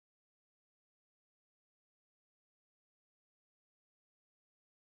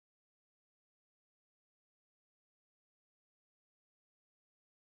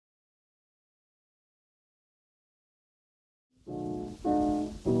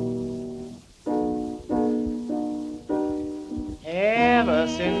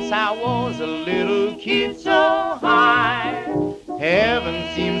since I was a little kid so high. Heaven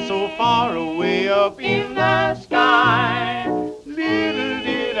seemed so far away up in the sky. Little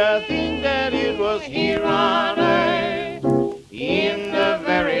did I think that it was here on earth, in the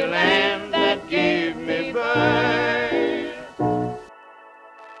very land that gave me birth.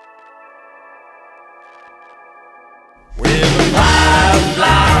 With the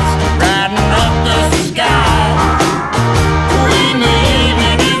fireflies riding up the sky, we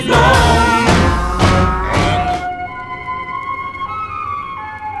needed it long.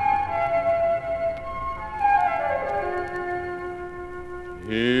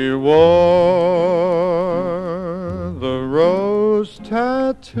 He wore the rose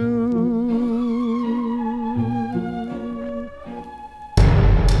tattoo.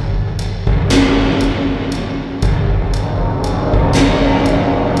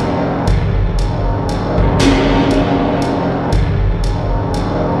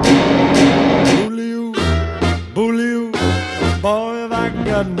 Boy, have I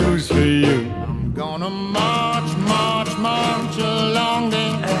got news for you. I'm gonna march, march, march along the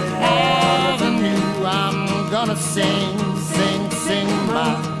avenue. I'm gonna sing, sing, sing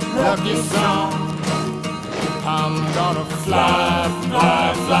my lucky song. I'm gonna fly,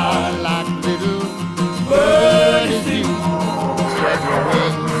 fly, fly like little birdies do. Spread your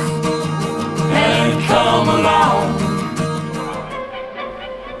wings and come along.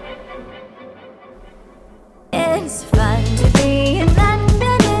 It's fun to be in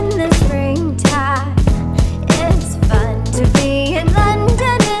London in the springtime. It's fun to be in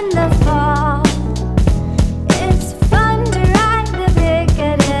London in the fall. It's fun to ride the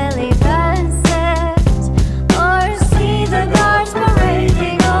Piccadilly buses or see the guards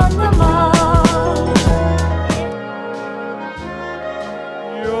parading on the mall.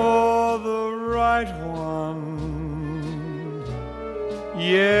 You're the right one.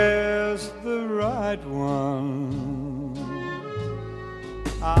 Yes, the right one.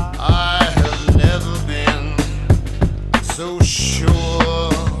 I have never been so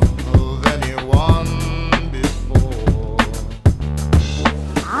sure of anyone before.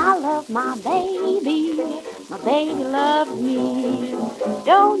 I love my baby loves me.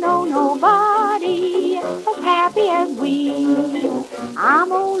 Don't know nobody as happy as we.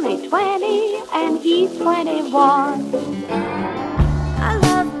 I'm only 20 and he's 21. I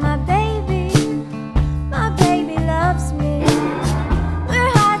love my baby loves me.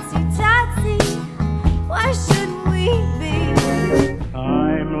 We're hotsy-totsy, why shouldn't we be?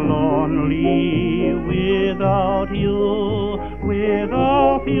 I'm lonely without you,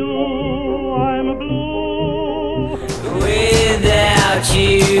 I'm blue. Without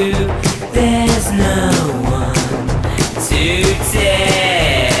you, there's no one to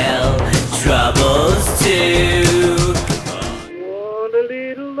tell troubles to. Want a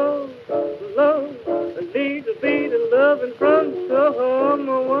little love, love, a little bit of loving from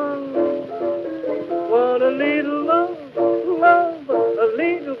someone. Want a little love, love, a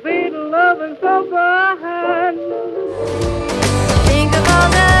little bit of loving so kind. Think of all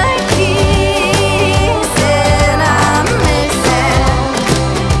the kisses I'm missing.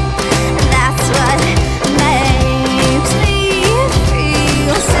 That's what makes me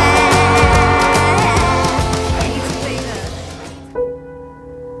feel sad.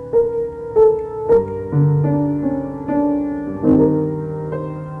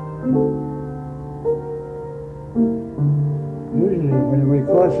 Usually when you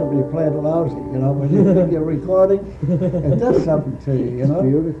record somebody, you play it lousy, you know. When you think you're recording, it does something to you, you know.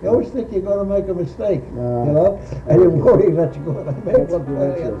 You always think you're going to make a mistake, you know, and you're worried that you're going to make one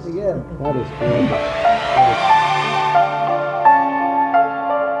at the end. That is fun.